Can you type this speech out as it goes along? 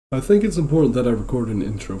I think it's important that I record an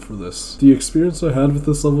intro for this. The experience I had with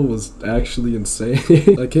this level was actually insane.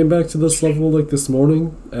 I came back to this level like this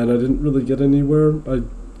morning, and I didn't really get anywhere. I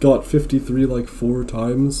got 53 like 4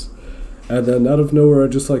 times, and then out of nowhere I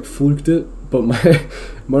just like fluked it, but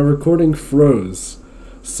my recording froze.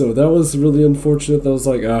 So that was really unfortunate. That was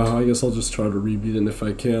like, I guess I'll just try to rebeat it, and if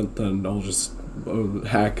I can't, then I'll just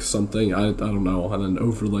hack something, I don't know, and then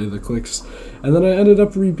overlay the clicks. And then I ended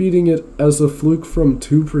up rebeating it as a fluke from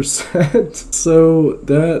 2%. So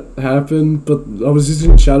that happened, but I was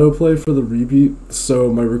using shadowplay for the rebeat,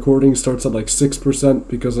 so my recording starts at like 6%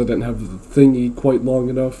 because I didn't have the thingy quite long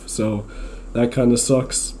enough, so that kind of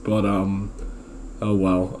sucks, but oh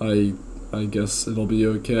well, I guess it'll be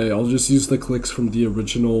okay. I'll just use the clicks from the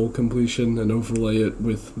original completion and overlay it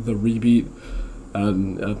with the rebeat,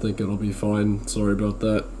 and I think it'll be fine. Sorry about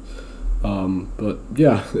that. But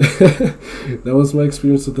yeah, that was my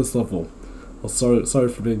experience with this level. Well, sorry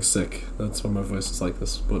for being sick. That's why my voice is like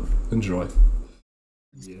this, but enjoy.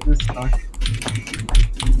 Yeah.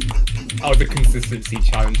 Oh, the consistency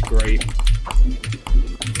challenge, great.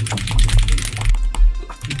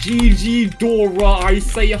 GG Dora, I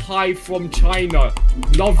say hi from China.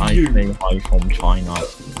 Love you. I say hi from China.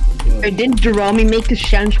 Didn't Durami make a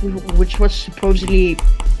challenge which was supposedly,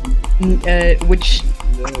 which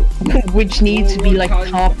needs to be like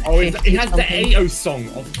top 50? Oh, it has the AO song,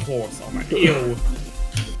 of course. Oh my, ew.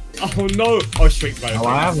 Oh no. Oh, straight fire. Oh,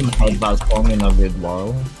 I haven't heard that song in a good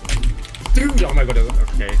while. Dude, oh my god,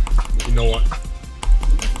 okay. You know what?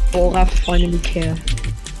 Dora finally care.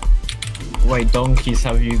 Wait, donkeys,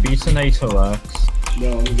 have you beaten 8OX?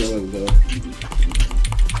 No, I'm going though.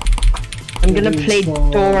 I'm gonna play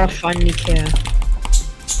Dora finally care.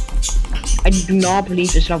 I do not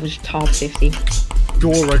believe this level is top 50.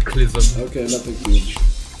 Doraclism. Okay, nothing huge.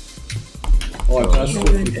 Oh, I passed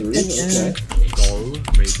 53? Okay. Oh,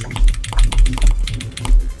 amazing.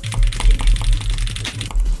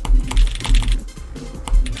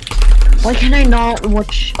 Why can I not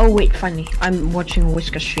watch? Oh wait, finally, I'm watching a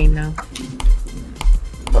Whisker stream now.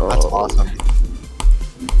 That's awesome.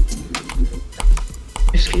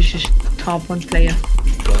 Whisker's just top 1 player.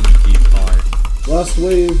 Donkey pie. Last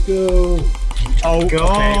wave, go! Oh, Go!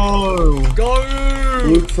 Okay. Go!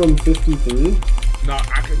 Luke from 53? No,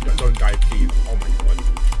 actually, don't die, please. Oh my god.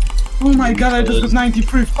 Oh my god, I just got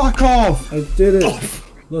 93, fuck off! I did it!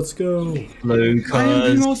 Let's go! Lucas! I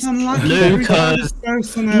am the most unlucky Lucas!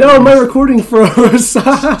 person ever. No, my recording froze!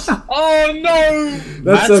 Oh no!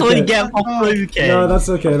 That's what you okay. get for fluking! No, that's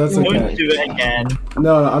okay, that's Won't okay. do it again.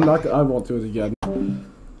 No, I'm not, I won't do it again.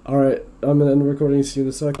 Alright, I'm gonna end the recording, see you in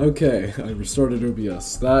a sec. Okay, I restarted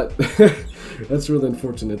OBS. That's really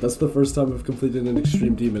unfortunate. That's the first time I've completed an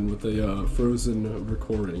Extreme Demon with a frozen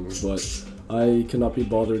recording, but I cannot be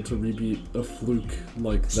bothered to rebeat a fluke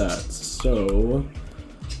like that, so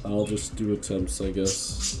I'll just do attempts, I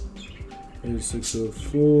guess.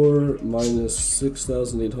 8604 minus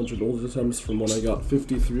 6,800 old attempts from when I got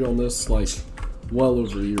 53 on this, like, well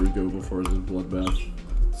over a year ago before I did Bloodbath.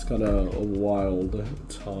 It's kind of a wild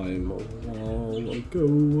time, a while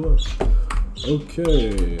ago.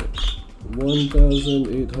 Okay,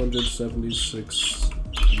 1,876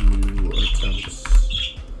 new attempts.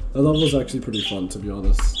 That level was actually pretty fun, to be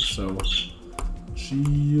honest, so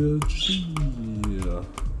GG.